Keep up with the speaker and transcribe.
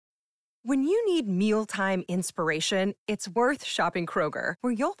When you need mealtime inspiration, it's worth shopping Kroger,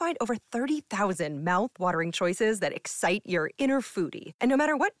 where you'll find over 30,000 mouth-watering choices that excite your inner foodie. And no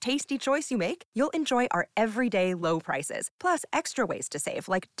matter what tasty choice you make, you'll enjoy our everyday low prices, plus extra ways to save,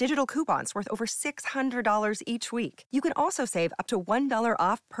 like digital coupons worth over $600 each week. You can also save up to $1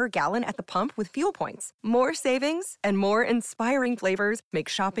 off per gallon at the pump with fuel points. More savings and more inspiring flavors make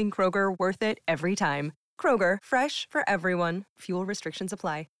shopping Kroger worth it every time. Kroger, fresh for everyone. Fuel restrictions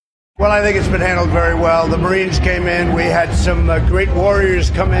apply. Well, I think it's been handled very well. The Marines came in. We had some great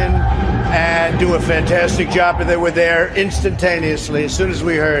warriors come in and do a fantastic job. And they were there instantaneously as soon as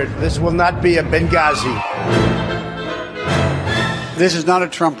we heard. This will not be a Benghazi. This is not a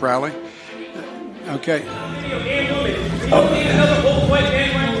Trump rally. Okay.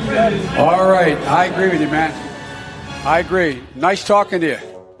 All right. I agree with you, man. I agree. Nice talking to you.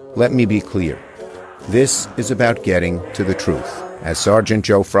 Let me be clear. This is about getting to the truth. As Sergeant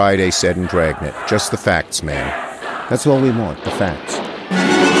Joe Friday said in Dragnet, just the facts, man. That's all we want, the facts.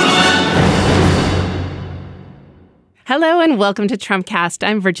 Hello and welcome to Trumpcast.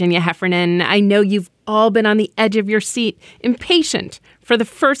 I'm Virginia Heffernan. I know you've all been on the edge of your seat, impatient for the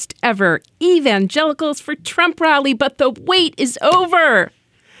first ever Evangelicals for Trump rally, but the wait is over.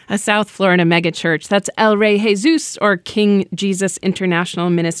 A South Florida megachurch, that's El Rey Jesus, or King Jesus International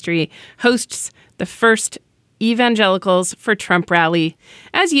Ministry, hosts the first Evangelicals for Trump rally.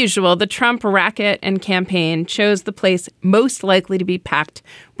 As usual, the Trump racket and campaign chose the place most likely to be packed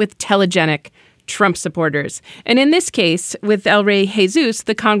with telegenic Trump supporters. And in this case, with El Rey Jesus,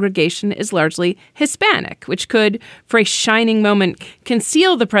 the congregation is largely Hispanic, which could, for a shining moment,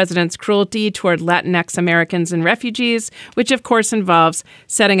 conceal the president's cruelty toward Latinx Americans and refugees, which of course involves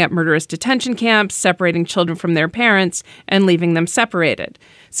setting up murderous detention camps, separating children from their parents, and leaving them separated.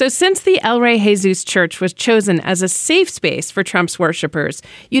 So since the El Rey Jesus Church was chosen as a safe space for Trump's worshipers,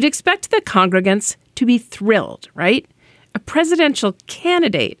 you'd expect the congregants to be thrilled, right? A presidential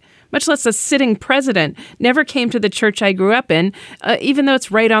candidate, much less a sitting president, never came to the church I grew up in, even though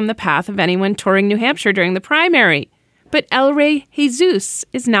it's right on the path of anyone touring New Hampshire during the primary. But El Rey Jesus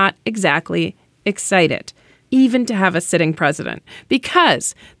is not exactly excited, even to have a sitting president,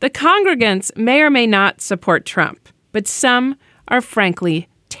 because the congregants may or may not support Trump, but some are frankly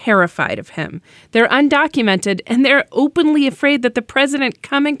terrified of him. They're undocumented, and they're openly afraid that the president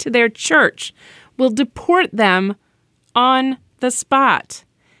coming to their church will deport them on the spot.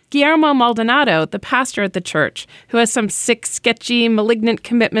 Guillermo Maldonado, the pastor at the church, who has some sick, sketchy, malignant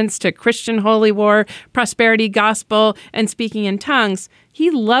commitments to Christian holy war, prosperity gospel, and speaking in tongues, he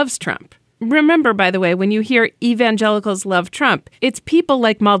loves Trump. Remember, by the way, when you hear evangelicals love Trump, it's people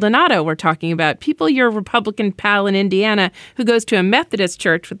like Maldonado we're talking about, people your Republican pal in Indiana who goes to a Methodist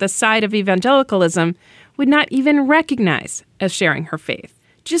church with the side of evangelicalism would not even recognize as sharing her faith.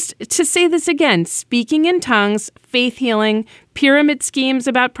 Just to say this again, speaking in tongues, faith healing, pyramid schemes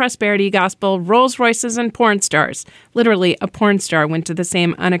about prosperity gospel, Rolls Royces, and porn stars. Literally, a porn star went to the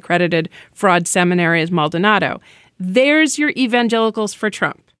same unaccredited fraud seminary as Maldonado. There's your evangelicals for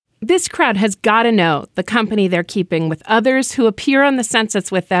Trump. This crowd has got to know the company they're keeping with others who appear on the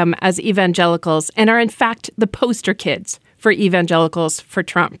census with them as evangelicals and are in fact the poster kids for evangelicals for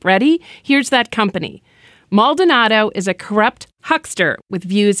Trump. Ready? Here's that company. Maldonado is a corrupt huckster with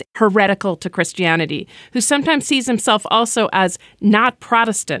views heretical to Christianity, who sometimes sees himself also as not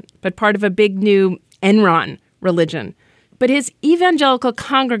Protestant, but part of a big new Enron religion. But his evangelical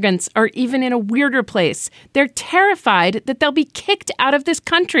congregants are even in a weirder place. They're terrified that they'll be kicked out of this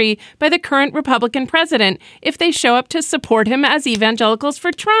country by the current Republican president if they show up to support him as evangelicals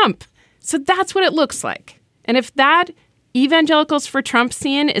for Trump. So that's what it looks like. And if that Evangelicals for Trump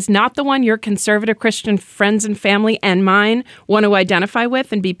scene is not the one your conservative Christian friends and family and mine want to identify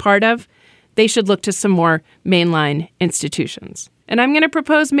with and be part of, they should look to some more mainline institutions. And I'm going to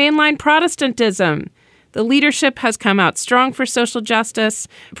propose mainline Protestantism. The leadership has come out strong for social justice.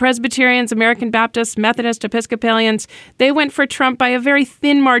 Presbyterians, American Baptists, Methodist, Episcopalians, they went for Trump by a very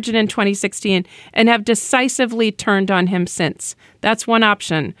thin margin in 2016 and have decisively turned on him since. That's one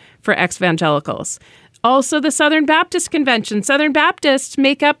option for ex-evangelicals. Also, the Southern Baptist Convention. Southern Baptists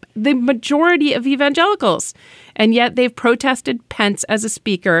make up the majority of evangelicals, and yet they've protested Pence as a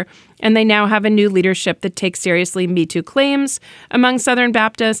speaker, and they now have a new leadership that takes seriously Me Too claims among Southern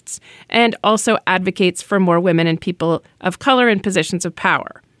Baptists and also advocates for more women and people of color in positions of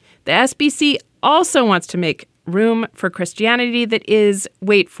power. The SBC also wants to make room for Christianity that is,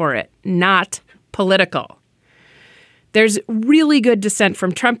 wait for it, not political. There's really good dissent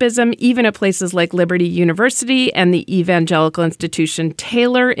from Trumpism, even at places like Liberty University and the evangelical institution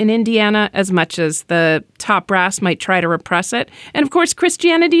Taylor in Indiana, as much as the top brass might try to repress it. And of course,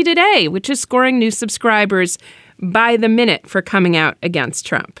 Christianity Today, which is scoring new subscribers by the minute for coming out against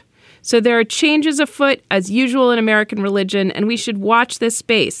Trump. So there are changes afoot, as usual in American religion, and we should watch this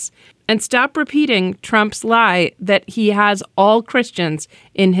space and stop repeating Trump's lie that he has all Christians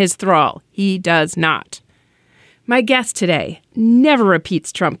in his thrall. He does not. My guest today never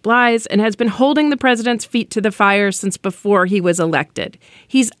repeats Trump lies and has been holding the president's feet to the fire since before he was elected.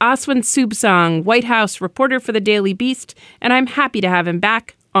 He's Aswin Subsong, White House reporter for the Daily Beast, and I'm happy to have him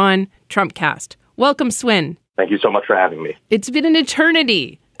back on Trumpcast. Welcome, Swin. Thank you so much for having me. It's been an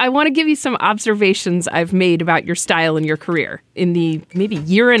eternity. I want to give you some observations I've made about your style and your career in the maybe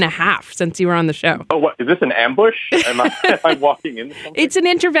year and a half since you were on the show. Oh, what? Is this an ambush? Am I walking into something? It's an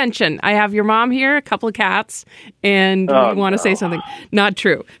intervention. I have your mom here, a couple of cats, and we want to say something. Not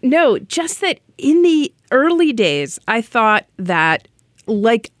true. No, just that in the early days, I thought that,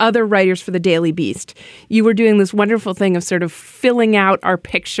 like other writers for the Daily Beast, you were doing this wonderful thing of sort of filling out our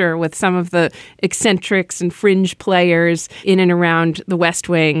picture with some of the eccentrics and fringe players in and around the West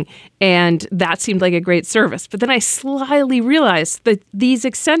Wing, and that seemed like a great service. But then I slyly realized that these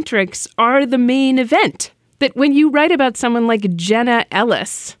eccentrics are the main event, that when you write about someone like Jenna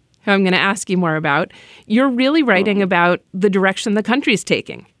Ellis, who I'm going to ask you more about, you're really writing about the direction the country's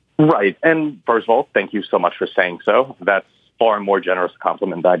taking. Right. And first of all, thank you so much for saying so. That's far more generous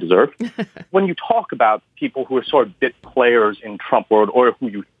compliment than I deserve. When you talk about people who are sort of bit players in Trump world or who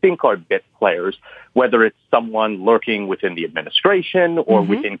you think are bit players, whether it's someone lurking within the administration or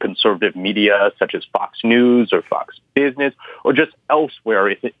within conservative media such as Fox News or Fox Business or just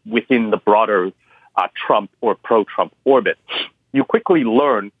elsewhere within the broader Trump or pro-Trump orbit, you quickly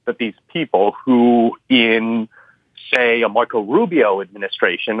learn that these people who in say, a Marco Rubio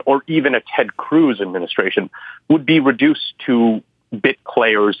administration or even a Ted Cruz administration would be reduced to bit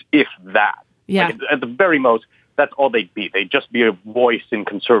players, if that. Yeah. Like, at the very most, that's all they'd be. They'd just be a voice in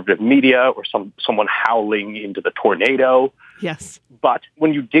conservative media or someone howling into the tornado. Yes. But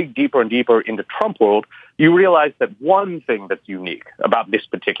when you dig deeper and deeper into Trump world, you realize that one thing that's unique about this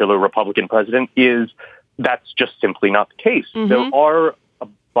particular Republican president is that's just simply not the case. There are a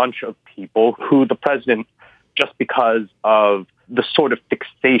bunch of people who the president, just because of the sort of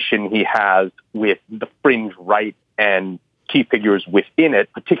fixation he has with the fringe right and key figures within it,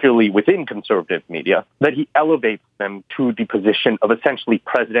 particularly within conservative media, that he elevates them to the position of essentially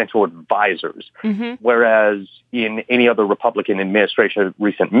presidential advisors. Whereas in any other Republican administration of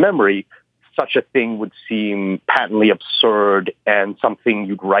recent memory, such a thing would seem patently absurd and something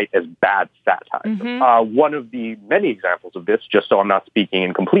you'd write as bad satire. One of the many examples of this, just so I'm not speaking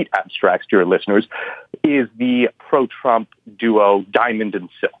in complete abstracts to your listeners, is the pro-Trump duo Diamond and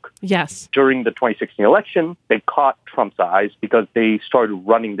Silk. Yes. During the 2016 election, they caught Trump's eyes because they started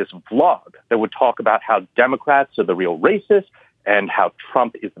running this vlog that would talk about how Democrats are the real racists and how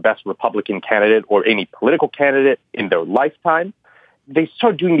Trump is the best Republican candidate or any political candidate in their lifetime. They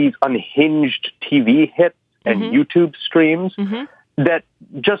started doing these unhinged TV hits and YouTube streams that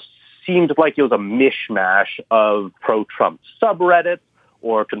just seemed like it was a mishmash of pro-Trump subreddits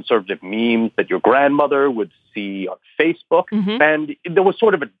or conservative memes that your grandmother would see on Facebook. And there was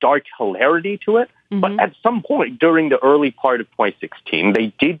sort of a dark hilarity to it. But at some point during the early part of 2016,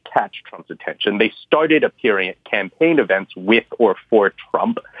 they did catch Trump's attention. They started appearing at campaign events with or for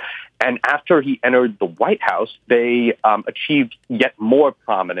Trump. And after he entered the White House, they achieved yet more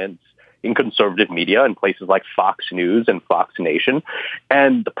prominence in conservative media in places like Fox News and Fox Nation.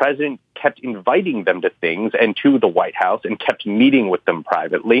 And the president kept inviting them to things and to the White House and kept meeting with them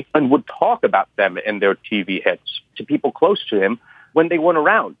privately and would talk about them and their TV hits to people close to him when they weren't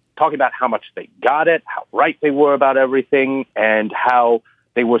around, talking about how much they got it, how right they were about everything, and how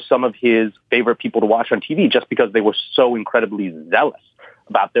they were some of his favorite people to watch on TV just because they were so incredibly zealous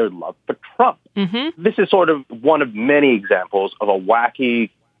about their love for Trump. This is sort of one of many examples of a wacky,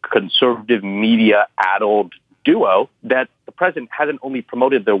 conservative media-addled duo that the president hasn't only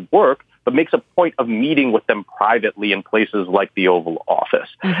promoted their work, but makes a point of meeting with them privately in places like the Oval Office.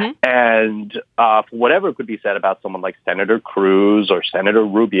 And for whatever could be said about someone like Senator Cruz or Senator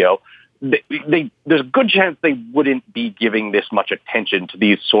Rubio, there's a good chance they wouldn't be giving this much attention to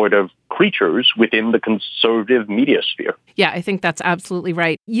these sort of creatures within the conservative media sphere. Yeah, I think that's absolutely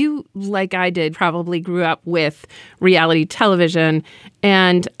right. You, like I did, probably grew up with reality television.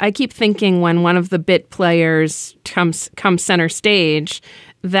 And I keep thinking when one of the bit players comes center stage,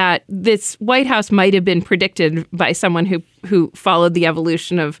 that this White House might have been predicted by someone who who followed the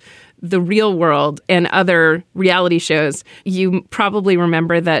evolution of The Real World and other reality shows, you probably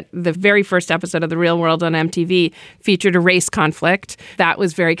remember that the very first episode of The Real World on MTV featured a race conflict. That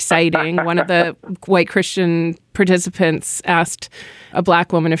was very exciting. One of the white Christian participants asked a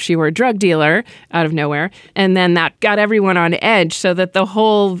black woman if she were a drug dealer out of nowhere. And then that got everyone on edge, so that the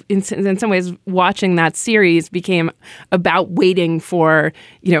whole, in some ways, watching that series became about waiting for,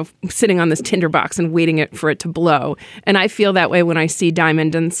 sitting on this tinderbox and waiting for it to blow. And I feel that way when I see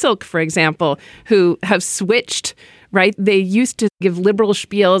Diamond and Silk, for example, who have switched. Right? They used to give liberal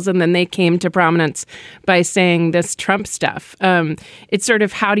spiels, and then they came to prominence by saying this Trump stuff. It's sort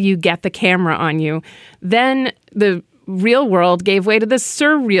of, how do you get the camera on you? Then the Real World gave way to the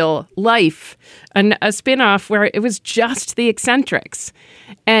Surreal Life, a spinoff where it was just the eccentrics.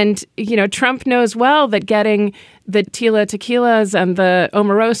 And, Trump knows well that getting the Tila Tequilas and the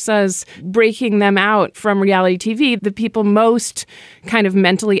Omarosas, breaking them out from reality TV, the people most kind of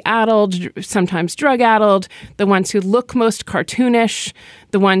mentally addled, sometimes drug-addled, the ones who look most cartoonish,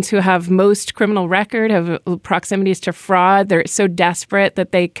 the ones who have most criminal record, have proximities to fraud. They're so desperate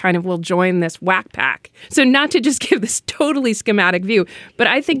that they kind of will join this whack pack. So not to just give this totally schematic view, but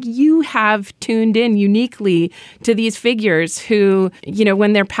I think you have tuned in uniquely to these figures who,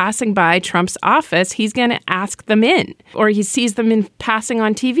 when they're passing by Trump's office, he's going to ask them in, or he sees them in passing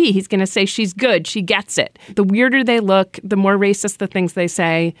on TV. He's going to say, she's good. She gets it. The weirder they look, the more racist the things they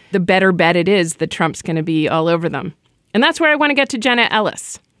say, the better bet it is that Trump's going to be all over them. And that's where I want to get to Jenna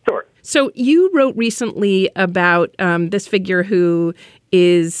Ellis. Sure. So you wrote recently about this figure who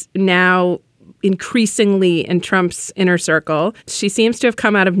is now increasingly in Trump's inner circle. She seems to have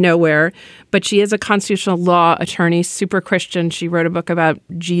come out of nowhere, but she is a constitutional law attorney, super Christian. She wrote a book about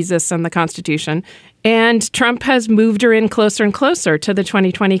Jesus and the Constitution. And Trump has moved her in closer and closer to the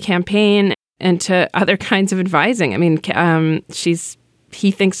 2020 campaign and to other kinds of advising. I mean, he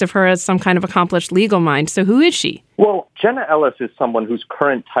thinks of her as some kind of accomplished legal mind. So who is she? Well, Jenna Ellis is someone whose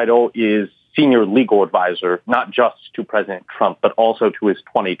current title is senior legal advisor, not just to President Trump, but also to his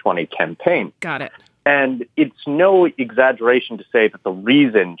 2020 campaign. Got it. And it's no exaggeration to say that the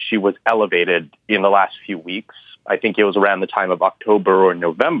reason she was elevated in the last few weeks, I think it was around the time of October or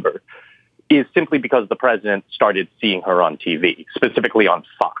November, is simply because the president started seeing her on TV, specifically on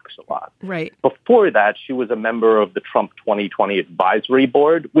Fox a lot. Right. Before that, she was a member of the Trump 2020 Advisory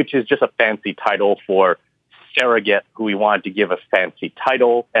Board, which is just a fancy title for surrogate who we wanted to give a fancy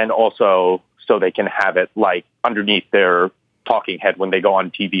title, and also so they can have it like underneath their talking head when they go on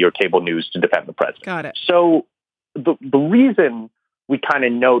TV or cable news to defend the president. Got it. So the reason we kind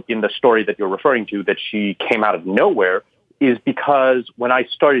of note in the story that you're referring to that she came out of nowhere is because when I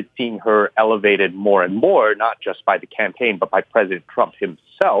started seeing her elevated more and more, not just by the campaign, but by President Trump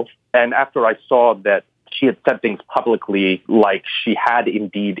himself, and after I saw that she had said things publicly like she had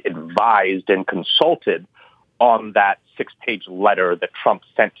indeed advised and consulted on that 6-page letter that Trump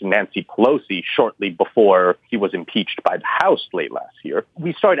sent to Nancy Pelosi shortly before he was impeached by the House late last year,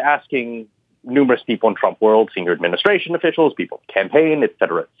 we started asking numerous people in Trump world, senior administration officials, people in the campaign, et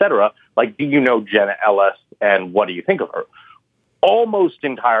cetera, like, do you know Jenna Ellis and what do you think of her? Almost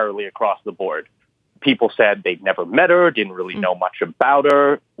entirely across the board, people said they'd never met her, didn't really know much about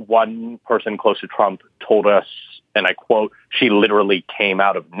her. One person close to Trump told us, and I quote, she literally came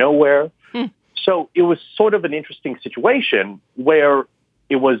out of nowhere. So it was sort of an interesting situation where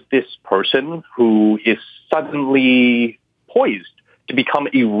it was this person who is suddenly poised to become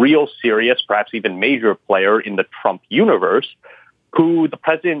a real serious, perhaps even major player in the Trump universe, who the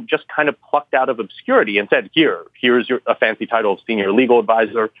president just kind of plucked out of obscurity and said, here's a fancy title of senior legal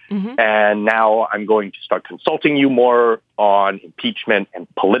advisor, and now I'm going to start consulting you more on impeachment and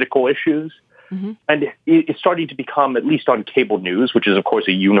political issues. And it's starting to become, at least on cable news, which is, of course,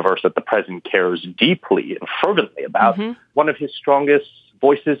 a universe that the president cares deeply and fervently about, one of his strongest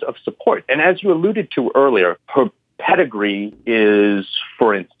voices of support. And as you alluded to earlier, her pedigree is,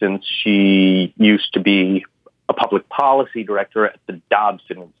 for instance, she used to be a public policy director at the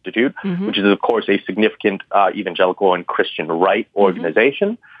Dobson Institute, which is, of course, a significant evangelical and Christian right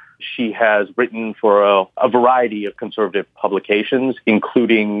organization. She has written for a variety of conservative publications,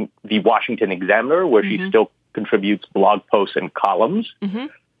 including the Washington Examiner, where she still contributes blog posts and columns.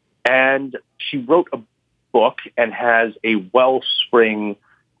 And she wrote a book and has a wellspring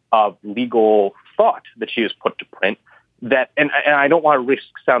of legal thought that she has put to print that, and I don't want to risk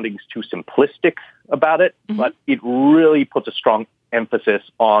sounding too simplistic about it, but it really puts a strong emphasis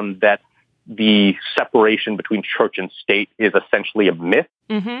on that the separation between church and state is essentially a myth,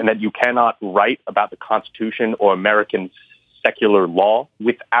 and that you cannot write about the Constitution or American secular law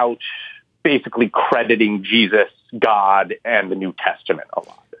without basically crediting Jesus, God, and the New Testament a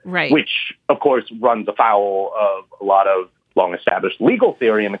lot. Right. Which, of course, runs afoul of a lot of long-established legal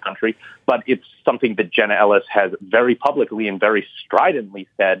theory in the country, but it's something that Jenna Ellis has very publicly and very stridently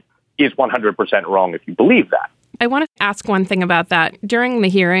said is 100% wrong if you believe that. I want to ask one thing about that. During the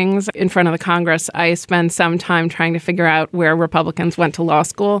hearings in front of the Congress, I spent some time trying to figure out where Republicans went to law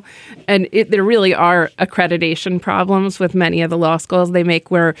school. And there really are accreditation problems with many of the law schools they make,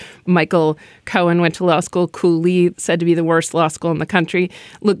 where Michael Cohen went to law school, Cooley, said to be the worst law school in the country,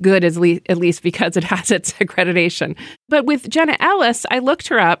 look good at least because it has its accreditation. But with Jenna Ellis, I looked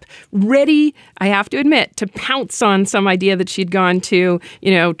her up, ready, I have to admit, to pounce on some idea that she'd gone to,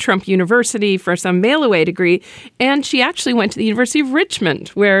 Trump University for some mail-away degree. And she actually went to the University of Richmond,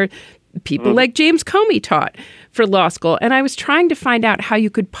 where people like James Comey taught for law school. And I was trying to find out how you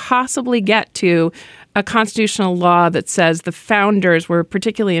could possibly get to a constitutional law that says the founders were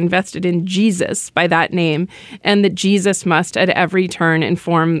particularly invested in Jesus by that name, and that Jesus must at every turn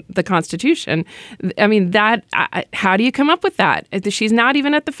inform the Constitution. I mean, how do you come up with that? She's not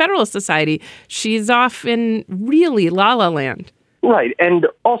even at the Federalist Society. She's off in really la-la land. Right. And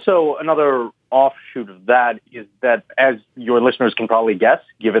also another offshoot of that is that, as your listeners can probably guess,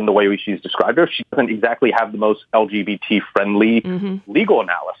 given the way she's described her, she doesn't exactly have the most LGBT-friendly legal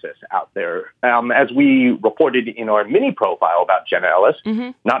analysis out there. As we reported in our mini profile about Jenna Ellis,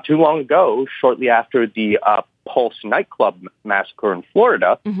 not too long ago, shortly after the Pulse nightclub massacre in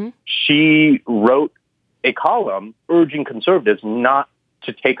Florida, she wrote a column urging conservatives not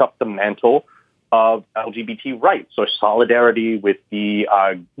to take up the mantle of LGBT rights or solidarity with the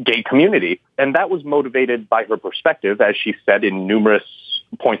gay community. And that was motivated by her perspective, as she said in numerous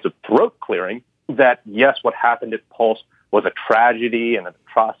points of throat clearing, that yes, what happened at Pulse was a tragedy and an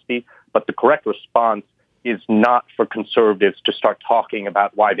atrocity, but the correct response is not for conservatives to start talking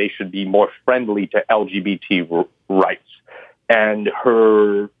about why they should be more friendly to LGBT rights. And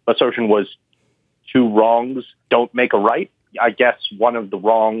her assertion was two wrongs don't make a right. I guess one of the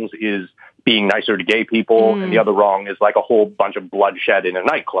wrongs is being nicer to gay people, and the other wrong is like a whole bunch of bloodshed in a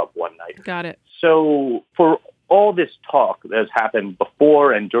nightclub one night. Got it. So for all this talk that has happened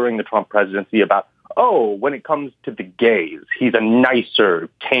before and during the Trump presidency about, when it comes to the gays, he's a nicer,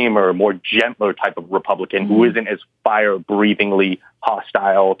 tamer, more gentler type of Republican who isn't as fire-breathingly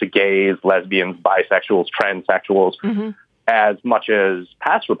hostile to gays, lesbians, bisexuals, transsexuals, as much as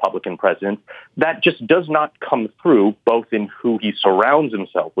past Republican presidents, that just does not come through, both in who he surrounds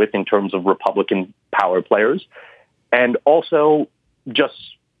himself with in terms of Republican power players, and also just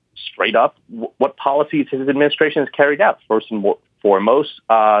straight up what policies his administration has carried out. First and foremost,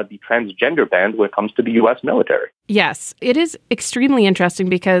 the transgender ban when it comes to the U.S. military. Yes, it is extremely interesting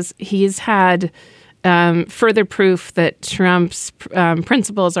because he's had further proof that Trump's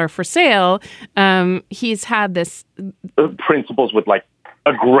principles are for sale. He's had this principles with like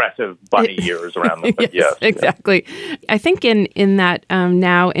aggressive bunny ears around them. Yes, exactly. I think in that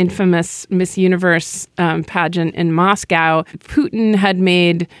now infamous Miss Universe pageant in Moscow, Putin had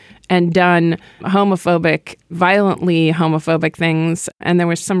made and done violently homophobic things, and there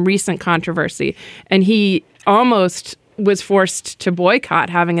was some recent controversy, and he almost was forced to boycott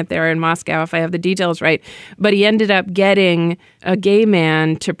having it there in Moscow, if I have the details right. But he ended up getting a gay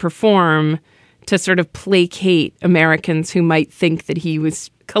man to perform to sort of placate Americans who might think that he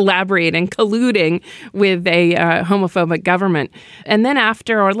was colluding with a homophobic government. And then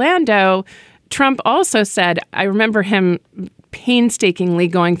after Orlando, Trump also said, I remember him painstakingly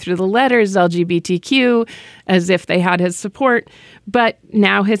going through the letters, LGBTQ, as if they had his support. But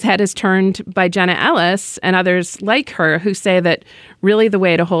now his head is turned by Jenna Ellis and others like her who say that really the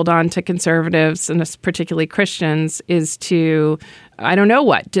way to hold on to conservatives, and particularly Christians, is to,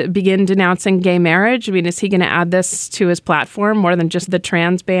 to begin denouncing gay marriage. I mean, is he going to add this to his platform more than just the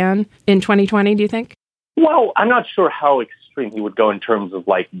trans ban in 2020, do you think? Well, I'm not sure how extreme he would go in terms of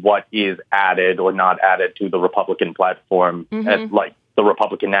like what is added or not added to the Republican platform at like the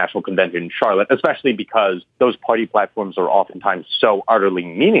Republican National Convention in Charlotte, especially because those party platforms are oftentimes so utterly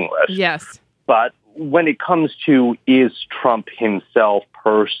meaningless. Yes. But when it comes to is Trump himself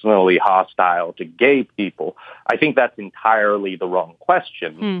personally hostile to gay people, I think that's entirely the wrong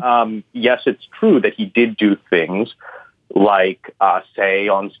question. Yes, it's true that he did do things like say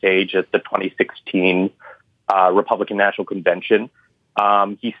on stage at the 2016 Republican National Convention,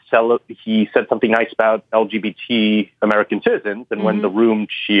 he said something nice about LGBT American citizens, and when the room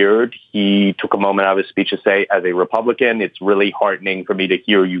cheered, he took a moment out of his speech to say, as a Republican, it's really heartening for me to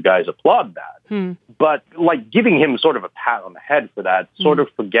hear you guys applaud that. But like giving him sort of a pat on the head for that sort of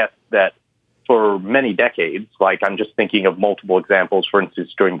forgets that for many decades, like I'm just thinking of multiple examples, for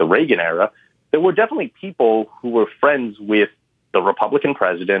instance, during the Reagan era, there were definitely people who were friends with the Republican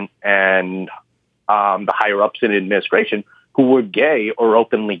president and the higher-ups in the administration who were gay or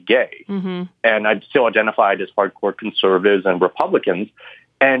openly gay. Mm-hmm. And I'd still identified as hardcore conservatives and Republicans.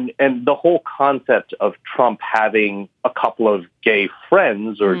 And the whole concept of Trump having a couple of gay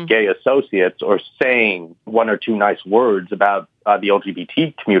friends or gay associates or saying one or two nice words about the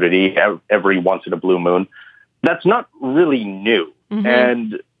LGBT community every once in a blue moon, that's not really new. Mm-hmm.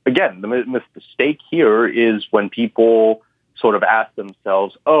 And again, the mistake here is when people sort of ask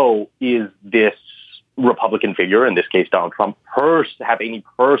themselves, oh, is this Republican figure, in this case Donald Trump, have any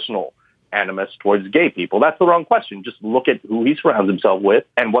personal animus towards gay people? That's the wrong question. Just look at who he surrounds himself with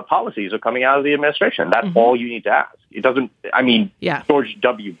and what policies are coming out of the administration. That's all you need to ask. It doesn't, George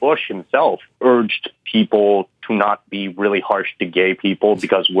W. Bush himself urged people to not be really harsh to gay people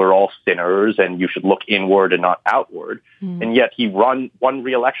because we're all sinners and you should look inward and not outward. And yet he won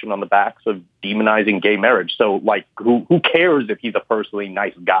re-election on the backs of demonizing gay marriage. So, like, who cares if he's a personally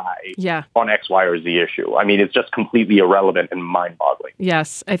nice guy on X, Y, or Z issue? I mean, it's just completely irrelevant and mind-boggling.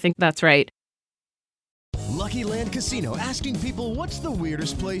 Yes, I think that's right. Lucky Land Casino, asking people, what's the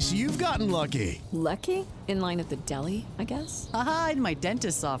weirdest place you've gotten lucky? Lucky? In line at the deli, I guess? Aha, in my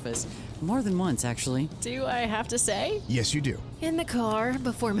dentist's office. More than once, actually. Do I have to say? Yes, you do. In the car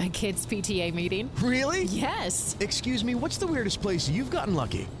before my kids' PTA meeting. Really? Yes. Excuse me, what's the weirdest place you've gotten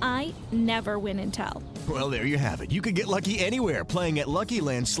lucky? I never win and tell. Well, there you have it. You can get lucky anywhere, playing at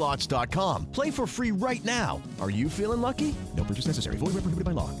LuckyLandSlots.com. Play for free right now. Are you feeling lucky? No purchase necessary. Void where prohibited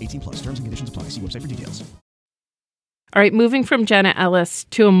by law. 18+. Terms and conditions apply. See website for details. All right, moving from Jenna Ellis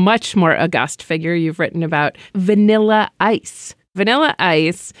to a much more august figure you've written about, Vanilla Ice. Vanilla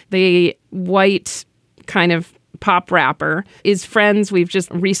Ice, the white kind of pop rapper, is friends, we've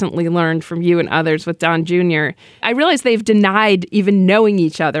just recently learned from you and others, with Don Jr. I realize they've denied even knowing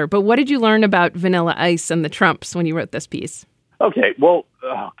each other, but what did you learn about Vanilla Ice and the Trumps when you wrote this piece? Okay, well,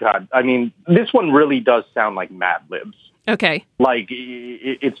 oh God, I mean, this one really does sound like Mad Libs. Okay. Like,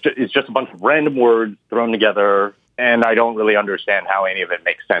 it's just a bunch of random words thrown together, and I don't really understand how any of it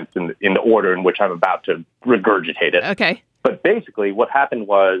makes sense in the order in which I'm about to regurgitate it. Okay. But basically, what happened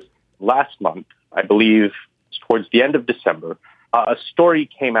was last month, I believe towards the end of December, a story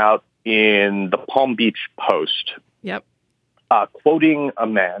came out in the Palm Beach Post. Yep. Quoting a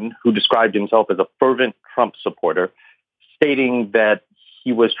man who described himself as a fervent Trump supporter, stating that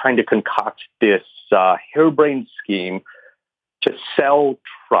he was trying to concoct this harebrained scheme to sell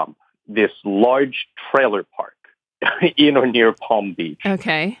Trump this large trailer park in or near Palm Beach.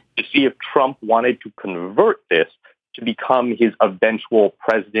 Okay. To see if Trump wanted to convert this to become his eventual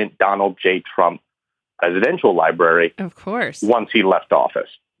President Donald J. Trump presidential library. Of course. Once he left office.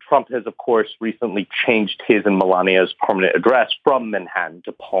 Trump has, of course, recently changed his and Melania's permanent address from Manhattan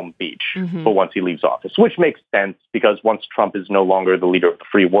to Palm Beach for once he leaves office, which makes sense because once Trump is no longer the leader of the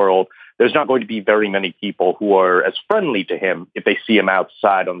free world, there's not going to be very many people who are as friendly to him if they see him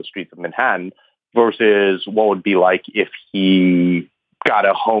outside on the streets of Manhattan versus what would be like if he got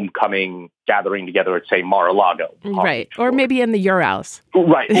a homecoming gathering together at, say, Mar-a-Lago. Right. Or maybe in the Urals.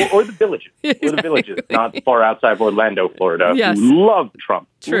 Right. Or the villages. Or the villages, not far outside of Orlando, Florida, who love Trump.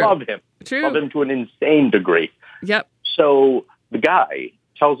 True. Love him. True. Love him to an insane degree. Yep. So the guy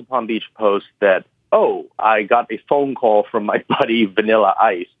tells the Palm Beach Post that, oh, I got a phone call from my buddy Vanilla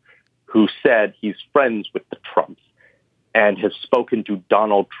Ice, who said he's friends with the Trumps and has spoken to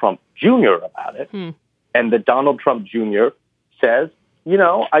Donald Trump Jr. about it. And that Donald Trump Jr. says, you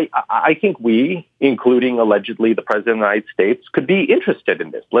know, I think we, including allegedly the President of the United States, could be interested in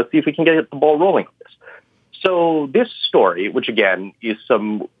this. Let's see if we can get the ball rolling on this. So this story, which again is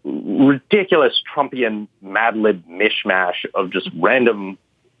some ridiculous Trumpian Mad Lib mishmash of just random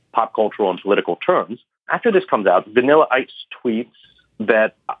pop cultural and political terms, after this comes out, Vanilla Ice tweets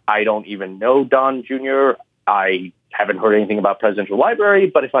that I don't even know Don Jr., I haven't heard anything about Presidential Library,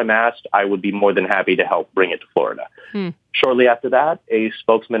 but if I'm asked, I would be more than happy to help bring it to Florida. Shortly after that, a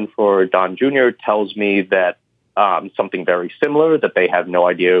spokesman for Don Jr. tells me that something very similar, that they have no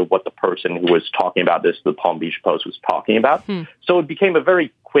idea what the person who was talking about this, the Palm Beach Post, was talking about. So it became a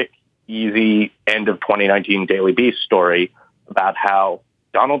very quick, easy end of 2019 Daily Beast story about how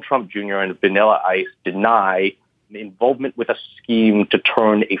Donald Trump Jr. and Vanilla Ice deny involvement with a scheme to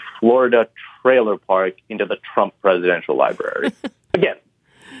turn a Florida trailer park into the Trump Presidential Library. Again,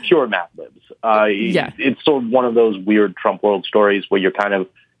 pure Mad Libs. It's sort of one of those weird Trump world stories where you're kind of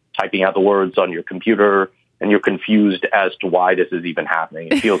typing out the words on your computer and you're confused as to why this is even happening.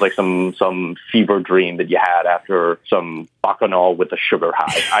 It feels like some fever dream that you had after some bacchanal with a sugar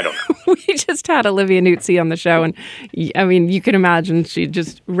high. I don't know. We just had Olivia Nuzzi on the show, and I mean, you can imagine she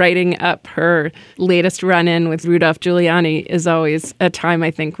just writing up her latest run-in with Rudolph Giuliani is always a time,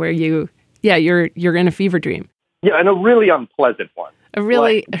 I think, where you're in a fever dream. Yeah, and a really unpleasant one.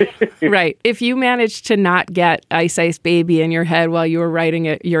 Right. If you manage to not get Ice Ice Baby in your head while you were writing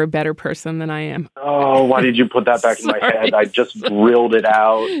it, you're a better person than I am. Oh, why did you put that back in my head? I just drilled it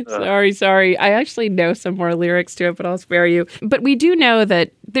out. Sorry. I actually know some more lyrics to it, but I'll spare you. But we do know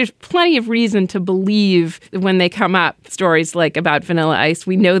that there's plenty of reason to believe when they come up, stories like about Vanilla Ice.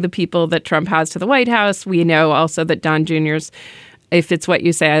 We know the people that Trump has to the White House. We know also that Don Jr.'s, if it's what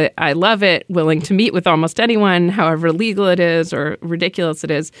you say, I love it, willing to meet with almost anyone, however illegal it is or ridiculous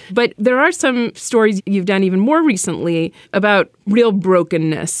it is. But there are some stories you've done even more recently about real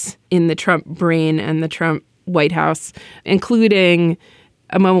brokenness in the Trump brain and the Trump White House, including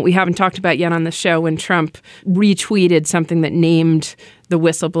a moment we haven't talked about yet on the show when Trump retweeted something that named the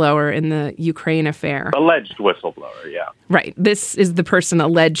whistleblower in the Ukraine affair. Alleged whistleblower, yeah. Right. This is the person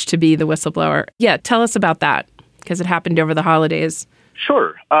alleged to be the whistleblower. Yeah, tell us about that, because it happened over the holidays.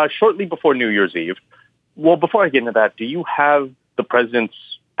 Sure. Shortly before New Year's Eve. Well, before I get into that, do you have the president's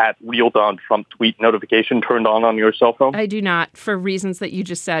 @RealDonTrump tweet notification turned on your cell phone? I do not, for reasons that you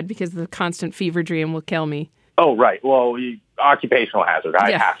just said, because the constant fever dream will kill me. Oh, right. Well, occupational hazard.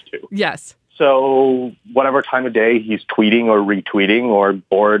 I have to. Yes. So whatever time of day he's tweeting or retweeting or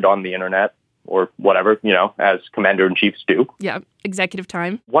bored on the internet or whatever, as commander-in-chiefs do. Yeah, executive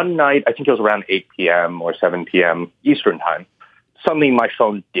time. One night, I think it was around 8 p.m. or 7 p.m. Eastern time, suddenly my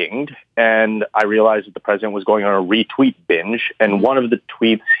phone dinged, and I realized that the president was going on a retweet binge, and one of the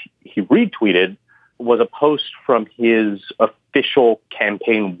tweets he retweeted was a post from his official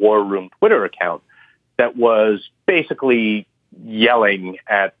campaign war room Twitter account that was basically yelling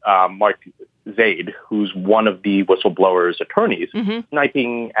at Mark Zaid, who's one of the whistleblower's attorneys,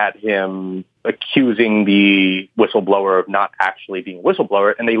 sniping at him, accusing the whistleblower of not actually being a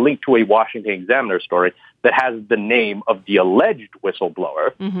whistleblower. And they linked to a Washington Examiner story that has the name of the alleged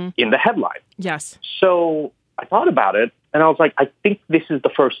whistleblower in the headline. Yes. So I thought about it, and I was like, I think this is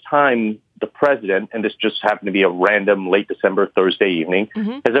the first time the president, and this just happened to be a random late December Thursday evening,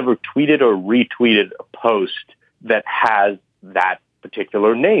 has ever tweeted or retweeted a post that has that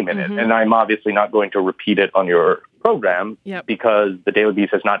particular name in it. And I'm obviously not going to repeat it on your program because the Daily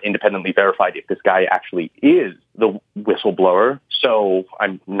Beast has not independently verified if this guy actually is the whistleblower. So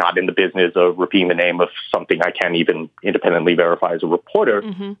I'm not in the business of repeating the name of something I can't even independently verify as a reporter.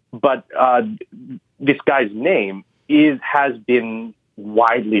 But this guy's name has been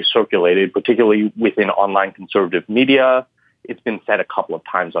widely circulated, particularly within online conservative media. It's been said a couple of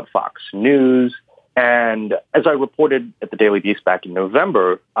times on Fox News. And as I reported at the Daily Beast back in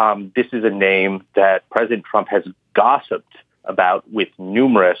November, this is a name that President Trump has gossiped about with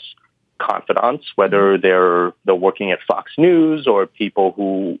numerous confidants, whether they're working at Fox News or people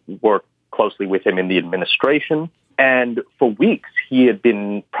who work closely with him in the administration. And for weeks, he had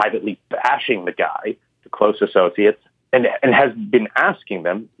been privately bashing the guy, the close associates, and has been asking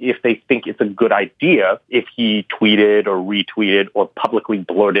them if they think it's a good idea if he tweeted or retweeted or publicly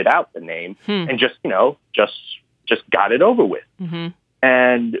blurted out the name and just got it over with.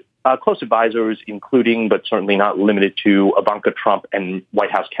 And close advisors, including but certainly not limited to Ivanka Trump and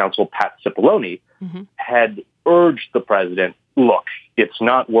White House counsel Pat Cipollone, had urged the president, look, it's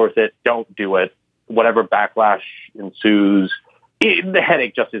not worth it. Don't do it. Whatever backlash ensues, the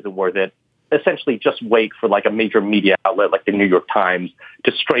headache just isn't worth it. Essentially just wait for like a major media outlet like the New York Times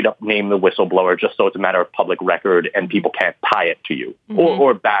to straight up name the whistleblower just so it's a matter of public record and people can't tie it to you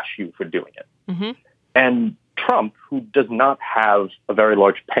or bash you for doing it. And Trump, who does not have a very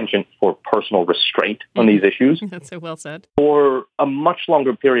large penchant for personal restraint on these issues. That's so well said. For a much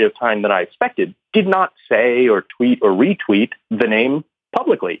longer period of time than I expected, did not say or tweet or retweet the name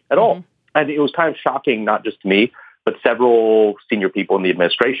publicly at all. And it was kind of shocking, not just to me, but several senior people in the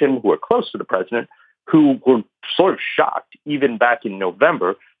administration who are close to the president who were sort of shocked, even back in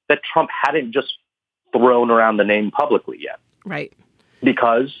November, that Trump hadn't just thrown around the name publicly yet. Right.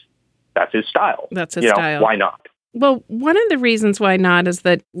 Because that's his style. That's his style. Why not? Well, one of the reasons why not is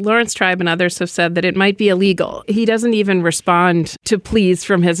that Lawrence Tribe and others have said that it might be illegal. He doesn't even respond to pleas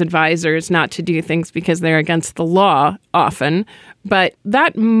from his advisors not to do things because they're against the law often. But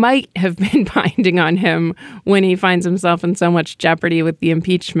that might have been binding on him when he finds himself in so much jeopardy with the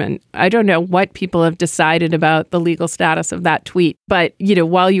impeachment. I don't know what people have decided about the legal status of that tweet. But,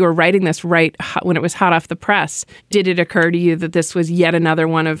 while you were writing this when it was hot off the press, did it occur to you that this was yet another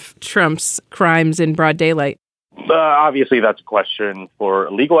one of Trump's crimes in broad daylight? Obviously, that's a question for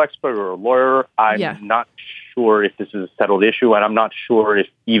a legal expert or a lawyer. I'm not sure if this is a settled issue, and I'm not sure if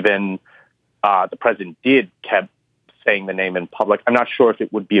even the president kept saying the name in public. I'm not sure if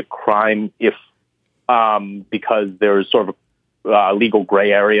it would be a crime if because there's sort of a legal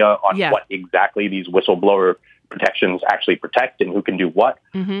gray area on what exactly these whistleblower protections actually protect and who can do what.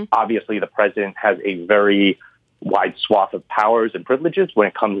 Mm-hmm. Obviously, the president has a very wide swath of powers and privileges when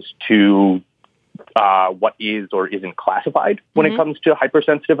it comes to what is or isn't classified when it comes to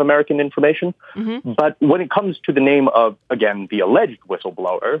hypersensitive American information. Mm-hmm. But when it comes to the name of, again, the alleged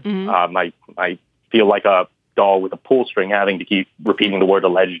whistleblower, I feel like a doll with a pull string having to keep repeating the word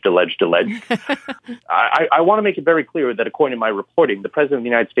alleged. I want to make it very clear that according to my reporting, the president of the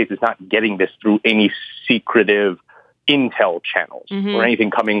United States is not getting this through any secretive intel channels or anything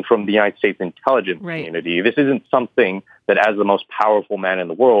coming from the United States intelligence community. This isn't something that, as the most powerful man in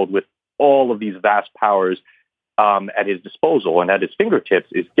the world with all of these vast powers at his disposal and at his fingertips,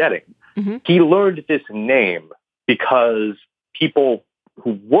 is getting. Mm-hmm. He learned this name because people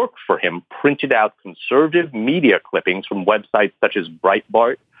who work for him printed out conservative media clippings from websites such as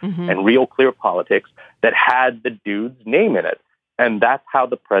Breitbart and Real Clear Politics that had the dude's name in it. And that's how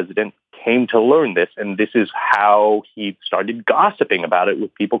the president came to learn this. And this is how he started gossiping about it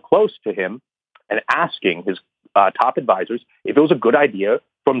with people close to him and asking his top advisors if it was a good idea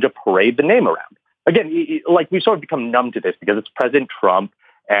for him to parade the name around. Again, we've sort of become numb to this because it's President Trump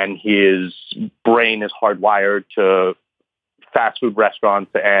and his brain is hardwired to fast food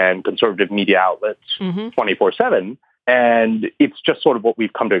restaurants and conservative media outlets 24/7. And it's just sort of what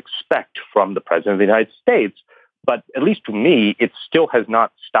we've come to expect from the president of the United States. But at least to me, it still has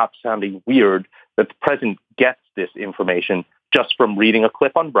not stopped sounding weird that the president gets this information just from reading a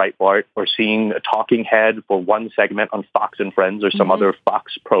clip on Breitbart or seeing a talking head for one segment on Fox and Friends or some other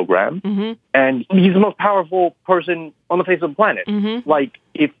Fox program. And he's the most powerful person on the face of the planet. Like,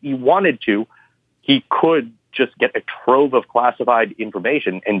 if he wanted to, he could just get a trove of classified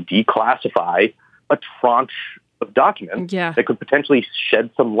information and declassify a tranche of documents that could potentially shed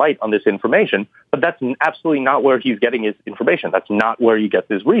some light on this information. But that's absolutely not where he's getting his information. That's not where he gets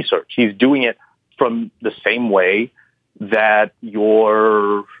his research. He's doing it from the same way that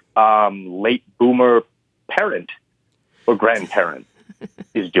your late boomer parent or grandparent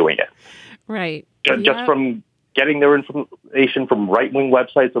is doing it. Right. Just from getting their information from right-wing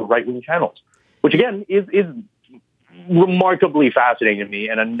websites or right-wing channels, which, again, is remarkably fascinating to me,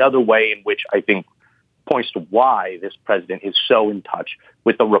 and another way in which I think points to why this president is so in touch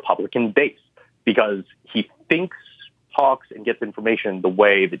with the Republican base, because he thinks, talks, and gets information the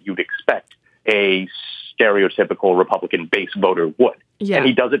way that you'd expect a stereotypical Republican base voter would. Yeah. And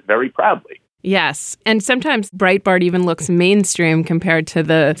he does it very proudly. Yes. And sometimes Breitbart even looks mainstream compared to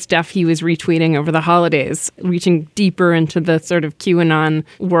the stuff he was retweeting over the holidays, reaching deeper into the sort of QAnon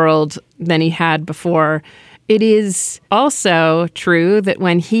world than he had before. It is also true that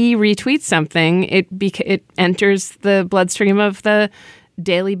when he retweets something, it enters the bloodstream of the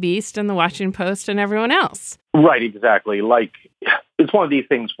Daily Beast and the Washington Post and everyone else. Right, exactly. Like, it's one of these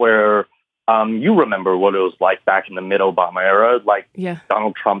things where you remember what it was like back in the mid-Obama era. Like,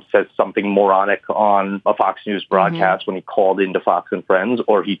 Donald Trump says something moronic on a Fox News broadcast when he called into Fox and Friends,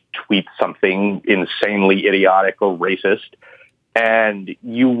 or he tweets something insanely idiotic or racist, and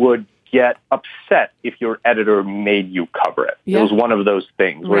you would get upset if your editor made you cover it. It was one of those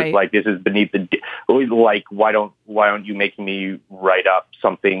things where it's like, this is beneath the, like, why don't you make me write up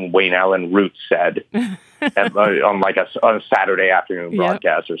something Wayne Allen Root said on a Saturday afternoon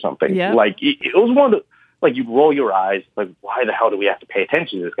broadcast or something. Like, it was one of the, like, you roll your eyes, like, why the hell do we have to pay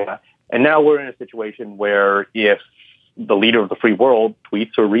attention to this guy? And now we're in a situation where if the leader of the free world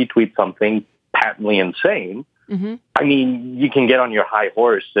tweets or retweets something patently insane, I mean, you can get on your high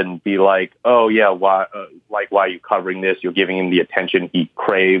horse and be like, oh, yeah, why are you covering this? You're giving him the attention he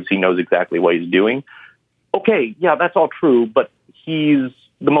craves. He knows exactly what he's doing. Okay, yeah, that's all true, but he's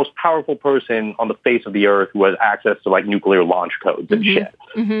the most powerful person on the face of the earth who has access to, like, nuclear launch codes and shit.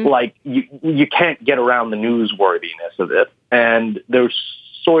 Like, you can't get around the newsworthiness of it. And there's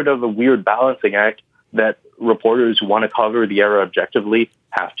sort of a weird balancing act that reporters who want to cover the era objectively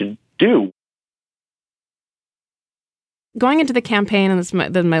have to do. Going into the campaign, and this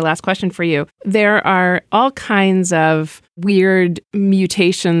is my last question for you, there are all kinds of weird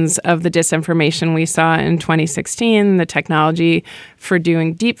mutations of the disinformation we saw in 2016. The technology for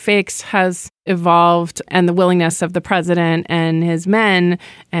doing deepfakes has evolved, and the willingness of the president and his men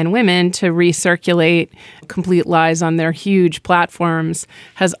and women to recirculate complete lies on their huge platforms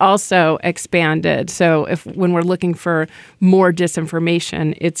has also expanded. So when we're looking for more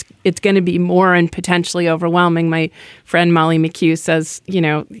disinformation, it's going to be more and potentially overwhelming. My friend Molly McHugh says,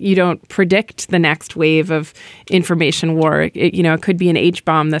 you don't predict the next wave of information war. It could be an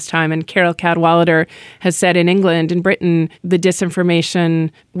H-bomb this time. And Carol Cadwalader has said in England and Britain, the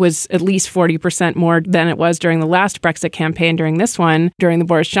disinformation was at least 40% more than it was during the last Brexit campaign, during this one, during the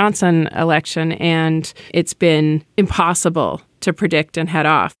Boris Johnson election. And it's been impossible to predict and head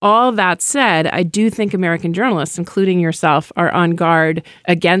off. All that said, I do think American journalists, including yourself, are on guard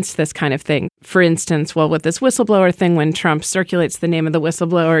against this kind of thing. For instance, with this whistleblower thing, when Trump circulates the name of the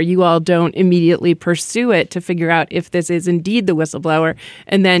whistleblower, you all don't immediately pursue it to figure out if this is indeed the whistleblower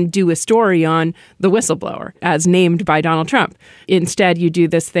and then do a story on the whistleblower as named by Donald Trump. Instead, you do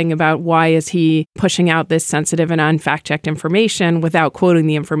this thing about why is he pushing out this sensitive and unfact-checked information without quoting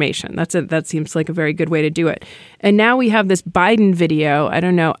the information. That seems like a very good way to do it. And now we have this Biden video. I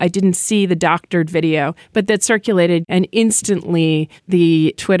don't know. I didn't see the doctored video, but that circulated, and instantly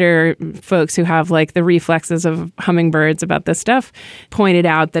the Twitter folks who have like the reflexes of hummingbirds about this stuff pointed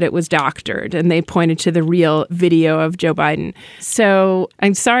out that it was doctored, and they pointed to the real video of Joe Biden. So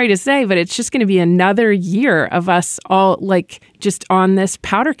I'm sorry to say, but it's just going to be another year of us all like just on this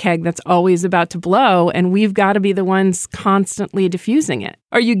powder keg that's always about to blow, and we've got to be the ones constantly diffusing it.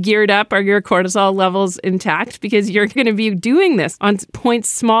 Are you geared up? Are your cortisol levels intact? Because you're going to be doing this on points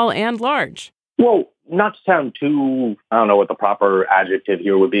small and large. Well, not to sound too, I don't know what the proper adjective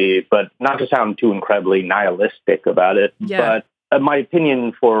here would be, but not to sound too incredibly nihilistic about it. Yeah. But my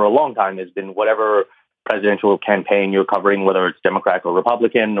opinion for a long time has been whatever presidential campaign you're covering, whether it's Democrat or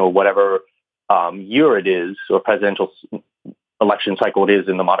Republican or whatever year it is, or presidential election cycle it is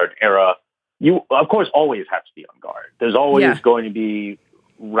in the modern era, you, of course, always have to be on guard. There's always going to be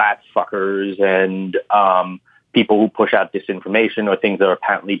rat fuckers and people who push out disinformation or things that are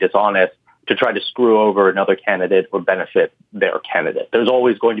patently dishonest to try to screw over another candidate or benefit their candidate. There's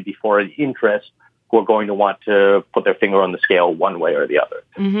always going to be foreign interests who are going to want to put their finger on the scale one way or the other.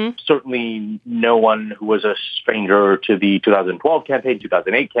 Mm-hmm. Certainly no one who was a stranger to the 2012 campaign,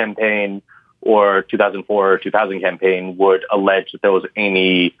 2008 campaign, or 2004 or 2000 campaign would allege that there was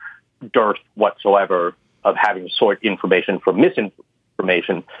any dearth whatsoever of having to sort information from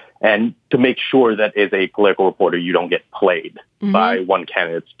misinformation, and to make sure that as a political reporter, you don't get played by one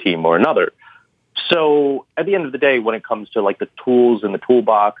candidate's team or another. So at the end of the day, when it comes to like the tools in the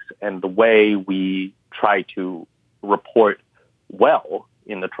toolbox and the way we try to report well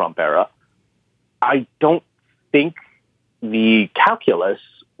in the Trump era, I don't think the calculus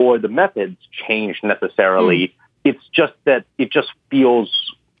or the methods change necessarily. It's just that it just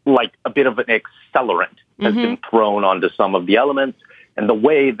feels like a bit of an accelerant has been thrown onto some of the elements, and the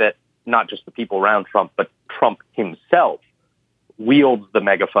way that not just the people around Trump, but Trump himself wields the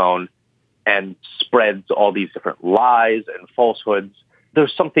megaphone and spreads all these different lies and falsehoods.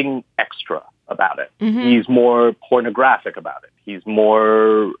 There's something extra about it. He's more pornographic about it. He's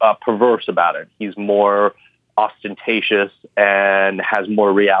more perverse about it. He's more ostentatious and has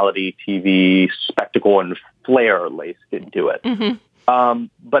more reality TV spectacle and flair laced into it.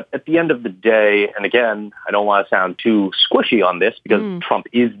 But at the end of the day, and again, I don't want to sound too squishy on this because Trump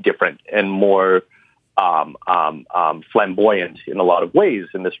is different and more flamboyant in a lot of ways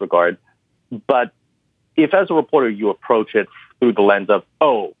in this regard. But if as a reporter you approach it through the lens of,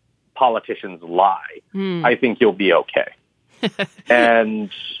 oh, politicians lie, I think you'll be okay.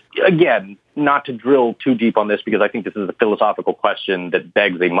 And again, not to drill too deep on this because I think this is a philosophical question that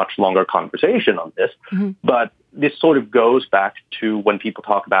begs a much longer conversation on this. But this sort of goes back to when people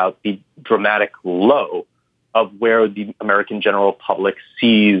talk about the dramatic low of where the American general public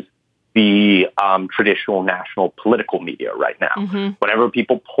sees the traditional national political media right now. Whenever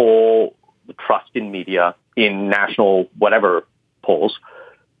people poll the trust in media in national whatever polls,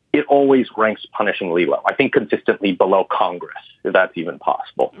 it always ranks punishingly low. I think consistently below Congress, if that's even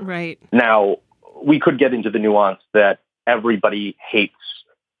possible. Right. Now, we could get into the nuance that everybody hates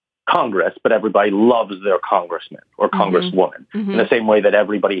Congress, but everybody loves their congressman or congresswoman. In the same way that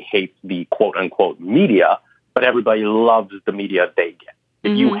everybody hates the quote-unquote media, but everybody loves the media they get.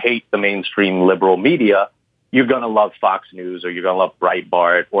 If you hate the mainstream liberal media, you're going to love Fox News or you're going to love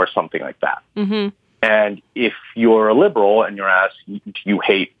Breitbart or something like that. And if you're a liberal and you're asked, do you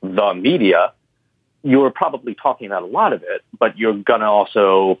hate the media? you're probably talking about a lot of it, but you're going to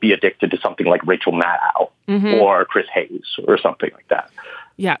also be addicted to something like Rachel Maddow or Chris Hayes or something like that.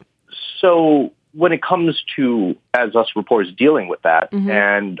 Yeah. So when it comes to, as us reporters dealing with that,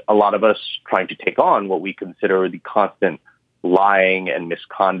 and a lot of us trying to take on what we consider the constant lying and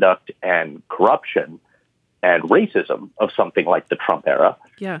misconduct and corruption and racism of something like the Trump era,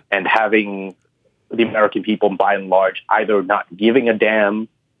 and having the American people, by and large, either not giving a damn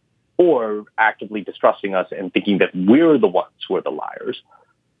or actively distrusting us and thinking that we're the ones who are the liars,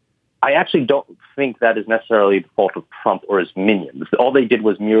 I actually don't think that is necessarily the fault of Trump or his minions. All they did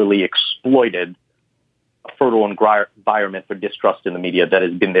was merely exploited a fertile environment for distrust in the media that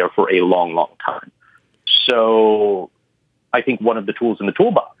has been there for a long, long time. So I think one of the tools in the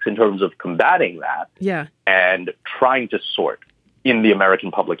toolbox in terms of combating that and trying to sort in the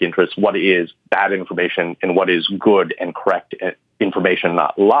American public interest what is bad information and what is good and correct information,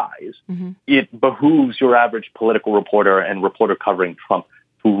 not lies, it behooves your average political reporter and reporter covering Trump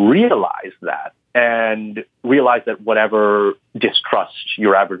to realize that and realize that whatever distrust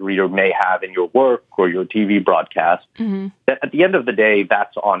your average reader may have in your work or your TV broadcast, that at the end of the day,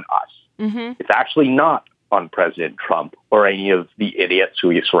 that's on us. It's actually not on President Trump or any of the idiots who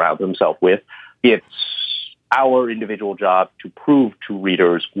he surrounds himself with. It's our individual job to prove to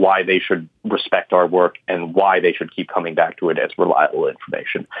readers why they should respect our work and why they should keep coming back to it as reliable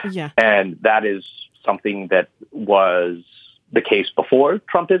information. And that is something that was the case before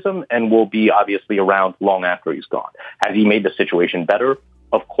Trumpism and will be obviously around long after he's gone. Has he made the situation better?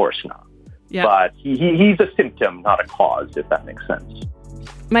 Of course not. But he's a symptom, not a cause, if that makes sense.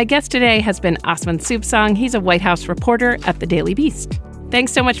 My guest today has been Osman Soupsong. He's a White House reporter at the Daily Beast.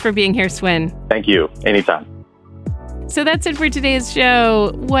 Thanks so much for being here, Swin. Thank you. Anytime. So that's it for today's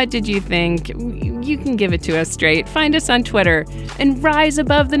show. What did you think? You can give it to us straight. Find us on Twitter and rise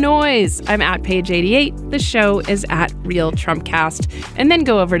above the noise. I'm at Page88. The show is at Real Trumpcast. And then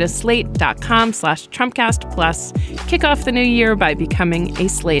go over to slate.com/Trumpcast Plus. Kick off the new year by becoming a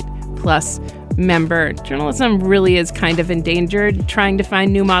Slate Plus member. Journalism really is kind of endangered, trying to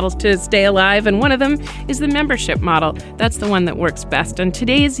find new models to stay alive, and one of them is the membership model. That's the one that works best. And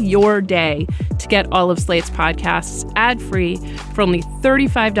today's your day to get all of Slate's podcasts ad-free for only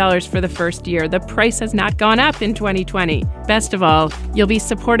 $35 for the first year. The price has not gone up in 2020. Best of all, you'll be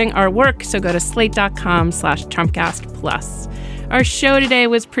supporting our work, so go to slate.com/Trumpcast Plus. Our show today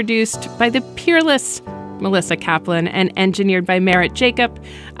was produced by the peerless Melissa Kaplan and engineered by Merritt Jacob.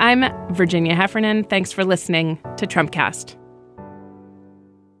 I'm Virginia Heffernan. Thanks for listening to Trumpcast.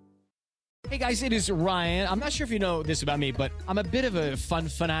 Hey guys, it is Ryan. I'm not sure if you know this about me, but I'm a bit of a fun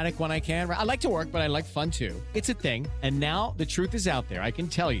fanatic when I can. I like to work, but I like fun too. It's a thing. And now the truth is out there. I can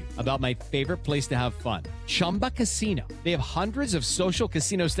tell you about my favorite place to have fun. Chumba Casino. They have hundreds of social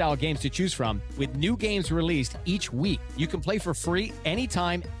casino style games to choose from with new games released each week. You can play for free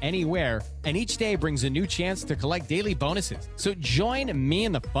anytime, anywhere. And each day brings a new chance to collect daily bonuses. So join me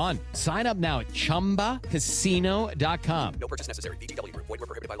in the fun. Sign up now at ChumbaCasino.com. No purchase necessary. VGW Group. Void where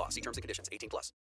prohibited by law. See terms and conditions. 18+.